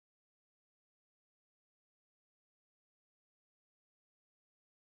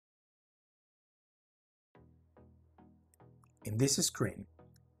In this screen,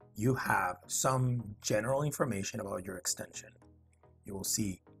 you have some general information about your extension. You will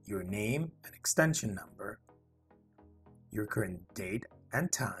see your name and extension number, your current date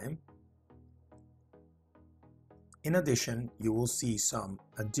and time. In addition, you will see some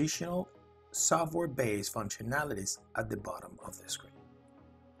additional software-based functionalities at the bottom of the screen.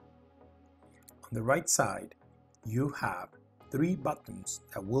 On the right side, you have 3 buttons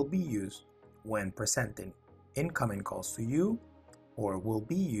that will be used when presenting incoming calls to you or will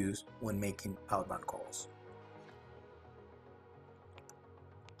be used when making outbound calls.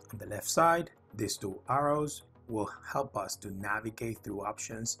 On the left side, these 2 arrows will help us to navigate through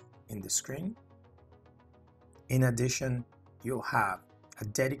options in the screen. In addition, you'll have a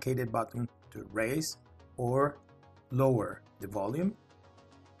dedicated button to raise or lower the volume,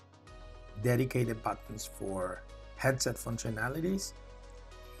 dedicated buttons for headset functionalities,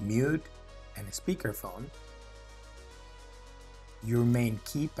 mute and speakerphone, your main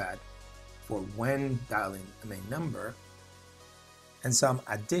keypad for when dialing the main number, and some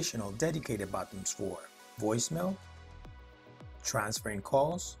additional dedicated buttons for voicemail, transferring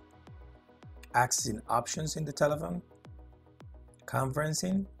calls, accessing options in the telephone,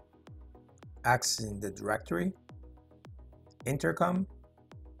 conferencing, accessing the directory, intercom,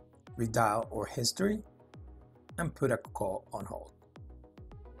 redial or history, and put a call on hold.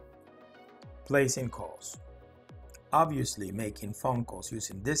 Placing calls. Obviously, making phone calls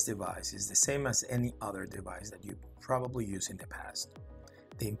using this device is the same as any other device that you probably used in the past.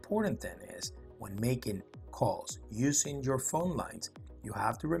 The important thing is, when making calls using your phone lines, you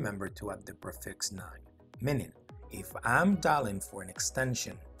have to remember to add the prefix 9, meaning if I'm dialing for an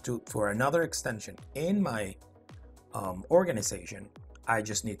extension for another extension in my organization, I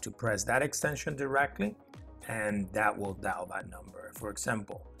just need to press that extension directly and that will dial that number. For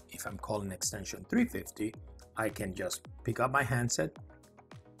example, if I'm calling extension 350, I can just pick up my handset,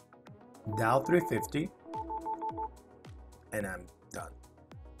 dial 350, and I'm done.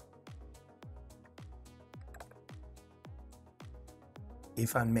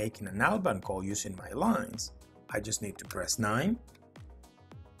 If I'm making an outbound call using my lines, I just need to press 9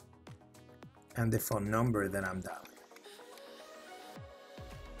 and the phone number that I'm dialing.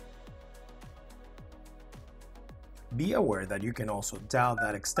 Be aware that you can also dial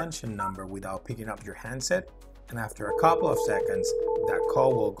that extension number without picking up your handset, and after a couple of seconds, that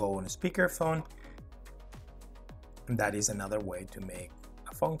call will go on a speakerphone, and that is another way to make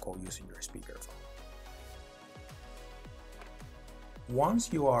a phone call using your speakerphone.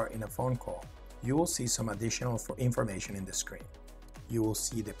 Once you are in a phone call, you will see some additional information in the screen. You will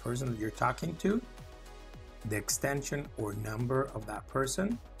see the person that you're talking to, the extension or number of that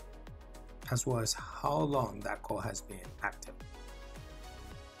person, as well as how long that call has been active.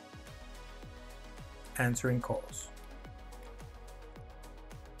 Answering calls.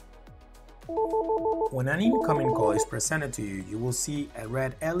 When an incoming call is presented to you, you will see a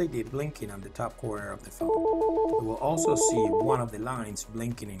red LED blinking on the top corner of the phone. You will also see one of the lines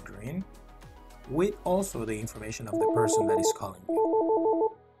blinking in green, with also the information of the person that is calling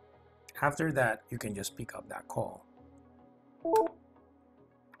you. After that, you can just pick up that call.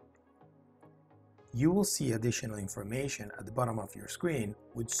 You will see additional information at the bottom of your screen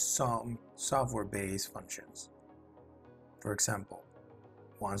with some software-based functions. For example,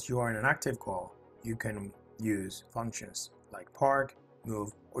 once you are in an active call, you can use functions like park,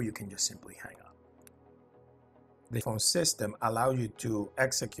 move, or you can just simply hang up. The phone system allows you to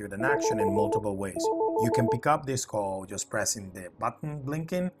execute an action in multiple ways. You can pick up this call just pressing the button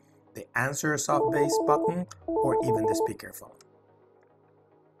blinking, the answer soft-based button, or even the speakerphone.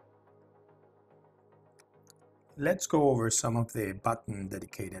 Let's go over some of the button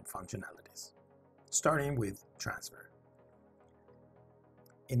dedicated functionalities, starting with transfer.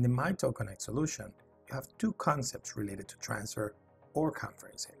 In the Mitel Connect solution, you have 2 concepts related to transfer or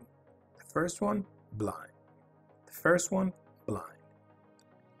conferencing. The first one, blind. The first one, blind.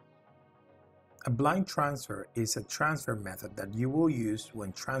 A blind transfer is a transfer method that you will use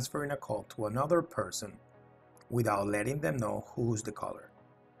when transferring a call to another person without letting them know who's the caller.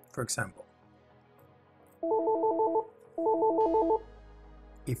 For example,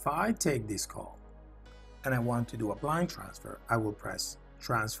 if I take this call and I want to do a blind transfer, I will press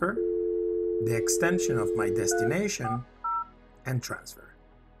transfer, the extension of my destination, and transfer.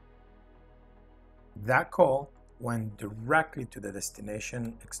 That call went directly to the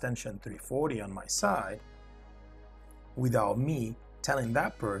destination extension 340 on my side without me telling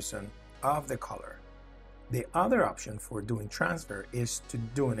that person of the caller. The other option for doing transfer is to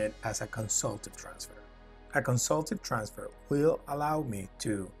doing it as a consultative transfer. A consultative transfer will allow me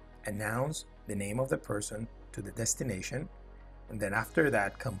to announce the name of the person to the destination And then after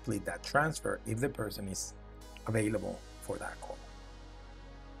that, complete that transfer if the person is available for that call.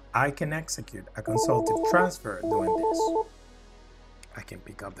 I can execute a consultative transfer doing this. I can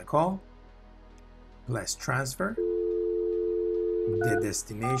pick up the call, press transfer, the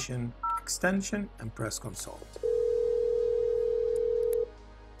destination extension, and press consult.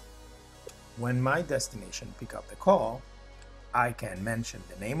 When my destination pick up the call, I can mention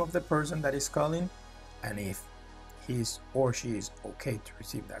the name of the person that is calling, and if he's or she is okay to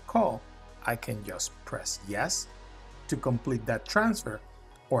receive that call, I can just press yes to complete that transfer,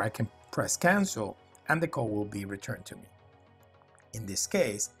 or I can press cancel and the call will be returned to me. In this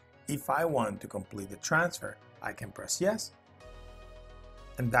case, if I want to complete the transfer, I can press yes,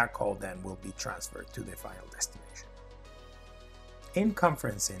 and that call then will be transferred to the final destination. In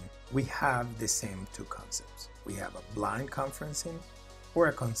conferencing, we have the same two concepts. We have a blind conferencing or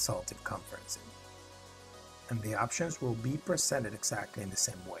a consultative conferencing, and the options will be presented exactly in the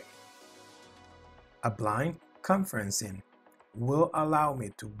same way. A blind conferencing will allow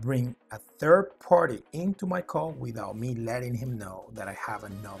me to bring a third party into my call without me letting him know that I have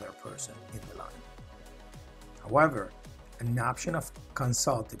another person in the line. However, an option of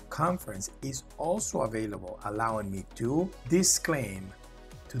consultative conference is also available, allowing me to disclaim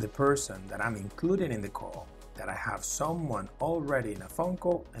to the person that I'm including in the call that I have someone already in a phone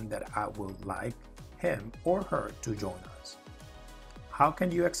call and that I would like him or her to join us. How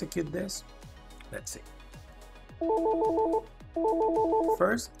can you execute this? Let's see.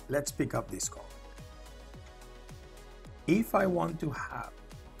 First, let's pick up this call. If I want to have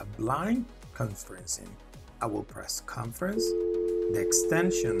a blind conferencing, I will press conference, the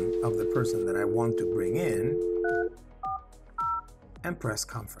extension of the person that I want to bring in, and press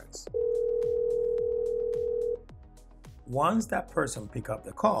conference. Once that person pick up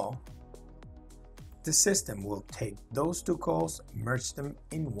the call, the system will take those two calls, merge them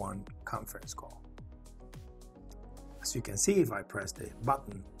in one conference call. As you can see, if I press the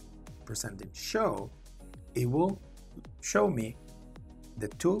button presented show, it will show me the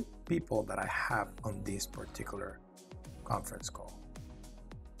two people that I have on this particular conference call.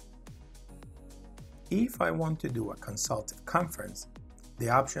 If I want to do a consultative conference, the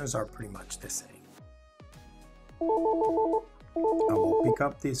options are pretty much the same. I will pick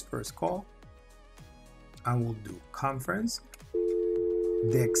up this first call. I will do conference,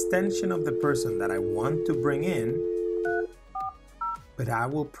 the extension of the person that I want to bring in, but I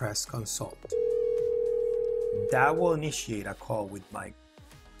will press consult. That will initiate a call with my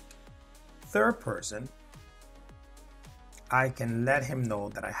third person. I can let him know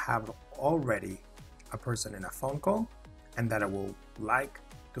that I have already a person in a phone call and that I will like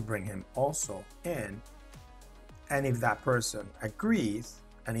to bring him also in. And if that person agrees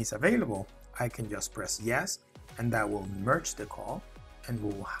and is available, I can just press yes, and that will merge the call and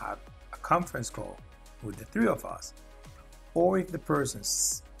we will have a conference call with the three of us. Or if the person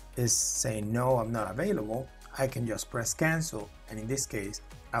is saying no, I'm not available, I can just press cancel, and in this case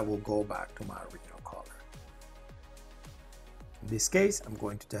I will go back to my original caller. In this case, I'm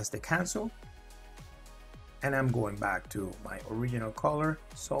going to test the cancel and I'm going back to my original caller,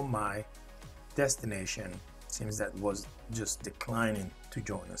 so my destination seems that was just declining to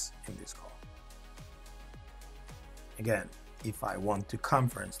join us in this call. Again, if I want to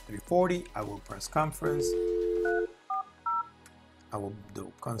conference 340, I will press conference. I will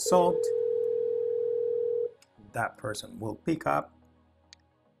do consult. That person will pick up.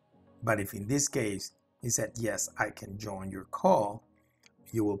 But if in this case he said, yes, I can join your call,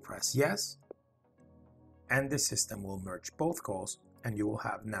 you will press yes, and the system will merge both calls, and you will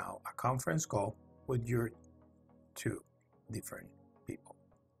have now a conference call with your two different people.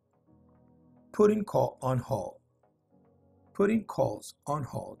 Putting call on hold. Putting calls on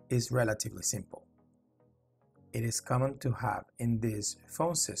hold is relatively simple. It is common to have in this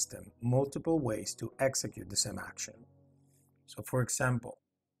phone system multiple ways to execute the same action. So for example,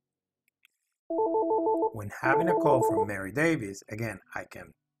 when having a call from Mary Davis, again, I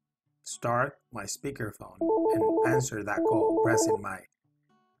can start my speakerphone and answer that call pressing my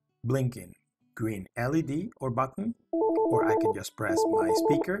blinking green LED or button, or I can just press my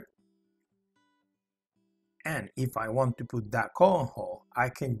speaker. And if I want to put that call on hold, I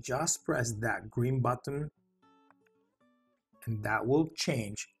can just press that green button, and that will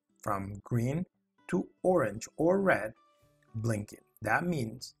change from green to orange or red blinking. That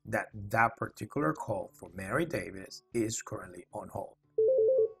means that that particular call for Mary Davis is currently on hold.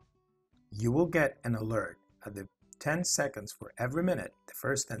 You will get an alert at the 10 seconds for every minute, the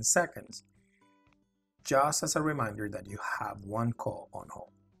first 10 seconds, just as a reminder that you have one call on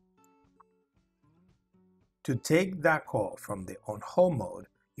hold. To take that call from the on hold mode,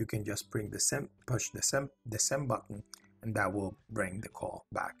 you can just push the send button, and that will bring the call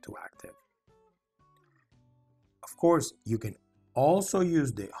back to active. Of course, you can also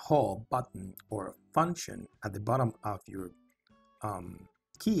use the hold button or function at the bottom of your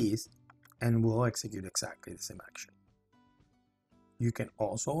keys, and will execute exactly the same action. You can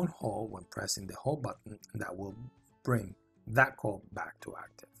also on hold when pressing the hold button, and that will bring that call back to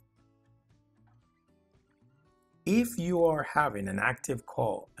active. If you are having an active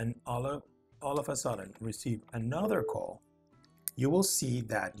call and all of a sudden receive another call, you will see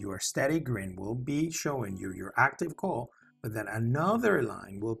that your steady green will be showing you your active call, but then another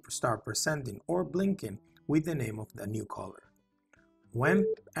line will start presenting or blinking with the name of the new caller. When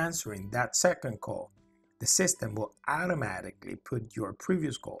answering that second call, the system will automatically put your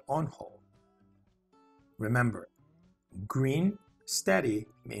previous call on hold. Remember, green steady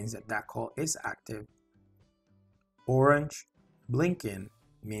means that that call is active. Orange blinking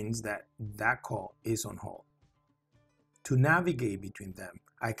means that that call is on hold. To navigate between them,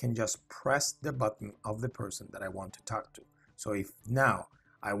 I can just press the button of the person that I want to talk to. So if now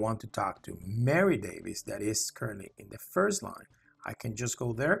I want to talk to Mary Davis, that is currently in the first line, I can just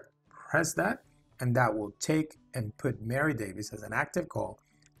go there, press that, and that will take and put Mary Davis as an active call,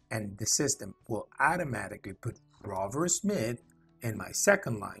 and the system will automatically put Robert Smith in my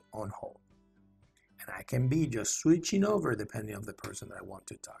second line on hold. And I can be just switching over depending on the person that I want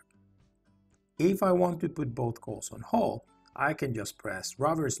to talk. If I want to put both calls on hold, I can just press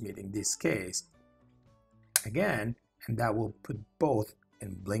Robert Smith in this case again, and that will put both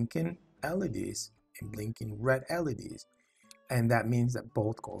in blinking LEDs, in blinking red LEDs, and that means that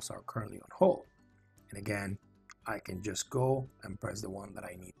both calls are currently on hold. And again, I can just go and press the one that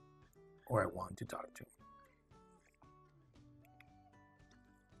I need or I want to talk to.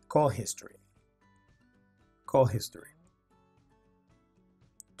 Call history. Call history.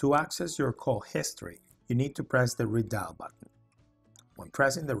 To access your call history, you need to press the redial button. When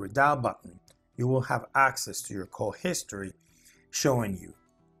pressing the redial button, you will have access to your call history, showing you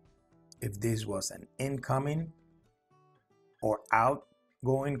if this was an incoming or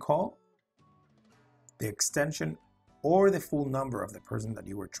outgoing call, the extension or the full number of the person that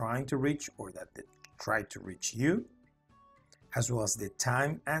you were trying to reach or that they tried to reach you, as well as the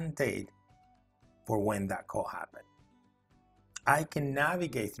time and date for when that call happened. I can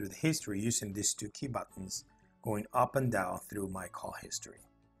navigate through the history using these two key buttons, going up and down through my call history.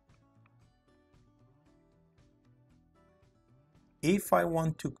 If I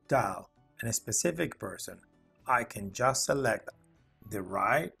want to dial a specific person, I can just select the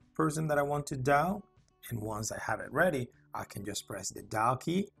right person that I want to dial, and once I have it ready, I can just press the dial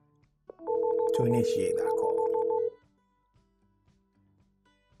key to initiate that call.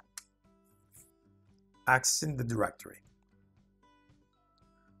 Accessing the directory.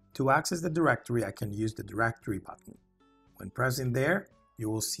 To access the directory, I can use the directory button. When pressing there, you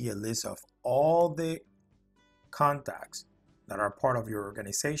will see a list of all the contacts that are part of your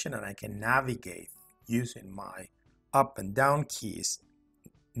organization, and I can navigate using my up and down keys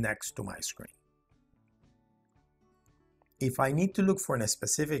next to my screen. If I need to look for a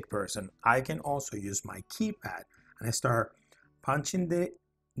specific person, I can also use my keypad and I start punching the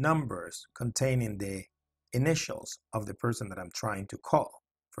numbers containing the initials of the person that I'm trying to call.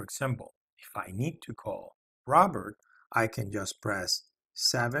 For example, if I need to call Robert, I can just press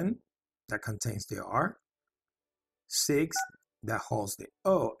 7, that contains the R, 6, that holds the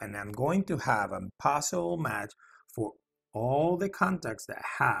O, and I'm going to have a possible match for all the contacts that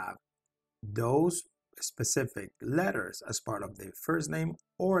have those specific letters as part of the first name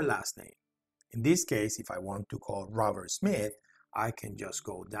or last name. In this case, if I want to call Robert Smith, I can just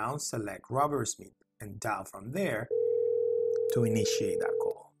go down, select Robert Smith, and dial from there to initiate that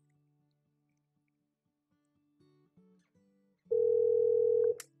call.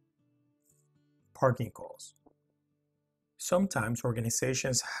 Parking calls. Sometimes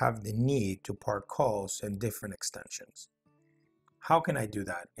organizations have the need to park calls in different extensions. How can I do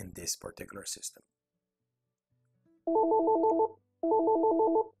that in this particular system?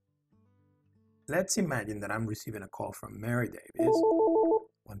 Let's imagine that I'm receiving a call from Mary Davis.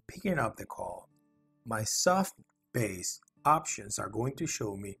 When picking up the call, my soft base options are going to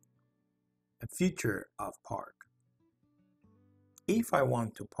show me a feature of park. If I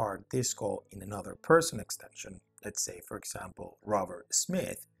want to park this call in another person extension, let's say for example Robert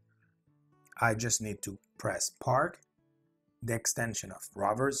Smith, I just need to press park, the extension of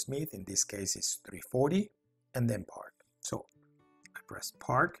Robert Smith, in this case is 340, and then park. So I press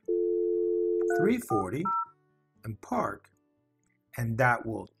park 340 and park, and that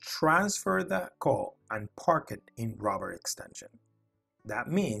will transfer that call and park it in Robert extension. That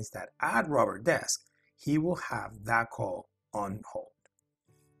means that at Robert desk, he will have that call on hold.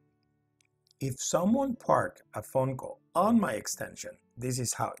 If someone park a phone call on my extension, this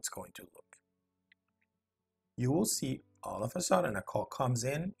is how it's going to look. You will see all of a sudden a call comes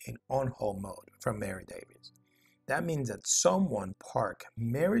in on hold mode from Mary Davis. That means that someone parked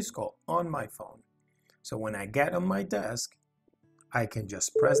Mary's call on my phone. So when I get on my desk, I can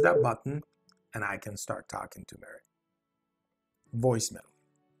just press that button and I can start talking to Mary. Voicemail.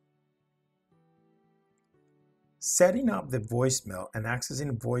 Setting up the voicemail and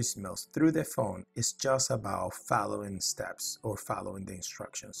accessing voicemails through the phone is just about following steps or following the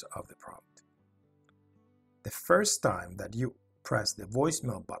instructions of the prompt. The first time that you press the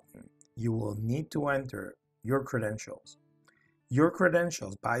voicemail button, you will need to enter your credentials. Your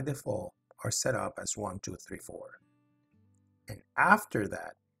credentials by default are set up as 1, 2, 3, 4. And after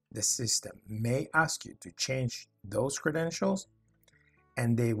that, the system may ask you to change those credentials,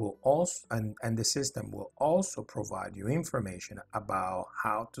 and they will also and the system will also provide you information about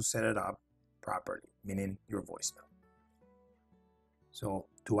how to set it up properly, meaning your voicemail. So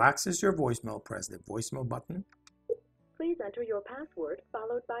to access your voicemail, press the voicemail button. Please enter your password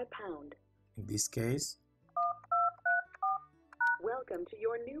followed by pound. In this case, welcome to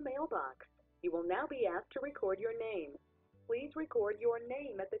your new mailbox. You will now be asked to record your name. Please record your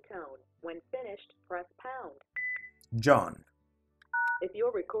name at the tone. When finished, press pound. John. If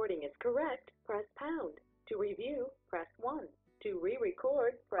your recording is correct, press pound. To review, press 1. To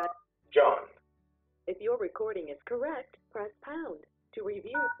re-record, press John. If your recording is correct, press pound. To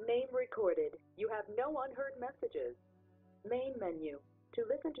review, name recorded. You have no unheard messages. Main menu. To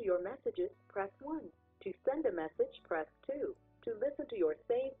listen to your messages, press 1. To send a message, press 2. To listen to your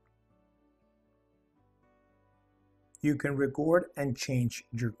saved. You can record and change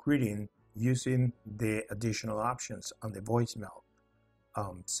your greeting using the additional options on the voicemail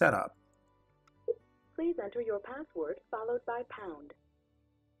setup. Please enter your password followed by pound.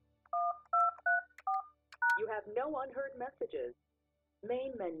 You have no unheard messages.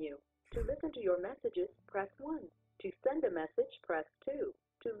 Main menu. To listen to your messages, press 1. To send a message, press 2.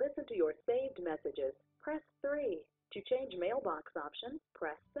 To listen to your saved messages, press 3. To change mailbox options,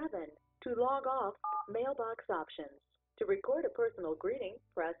 press 7. To log off, mailbox options. To record a personal greeting,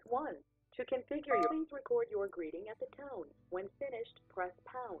 press 1. To configure your, please record your greeting at the tone. When finished, press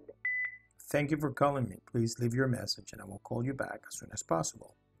pound. Thank you for calling me. Please leave your message and I will call you back as soon as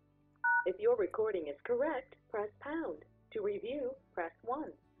possible. If your recording is correct, press pound. To review, press 1.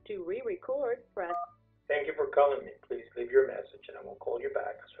 To re-record, press. Thank you for calling me. Please leave your message and I will call you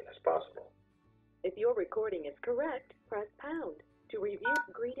back as soon as possible. If your recording is correct, press pound. To review,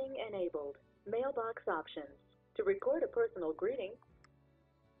 greeting enabled. Mailbox options. To record a personal greeting.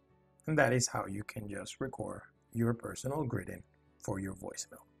 And that is how you can just record your personal greeting for your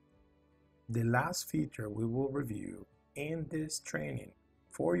voicemail. The last feature we will review in this training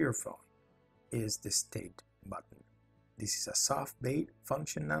for your phone is the state button. This is a soft bait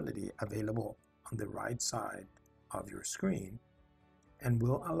functionality available on the right side of your screen and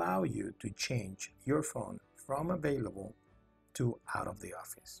will allow you to change your phone from available to out of the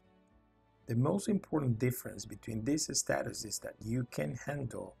office. The most important difference between this status is that you can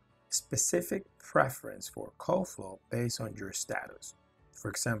handle specific preference for call flow based on your status. For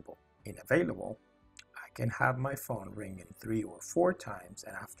example, in available, I can have my phone ringing 3 or 4 times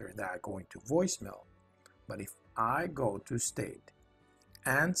and after that going to voicemail. But if I go to state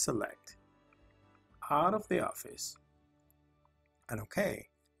and select out of the office and OK,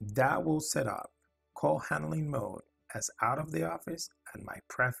 that will set up call handling mode as out of the office, and my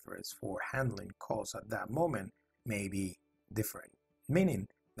preference for handling calls at that moment may be different, meaning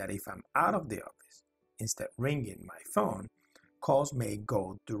that if I'm out of the office, instead ringing my phone, calls may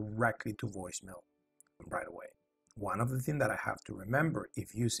go directly to voicemail right away. One of the things that I have to remember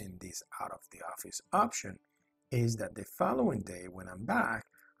if using this out of the office option is that the following day when I'm back,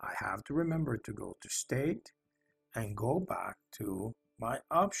 I have to remember to go to state and go back to my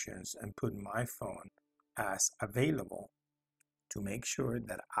options and put my phone as available to make sure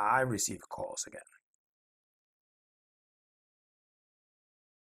that I receive calls again.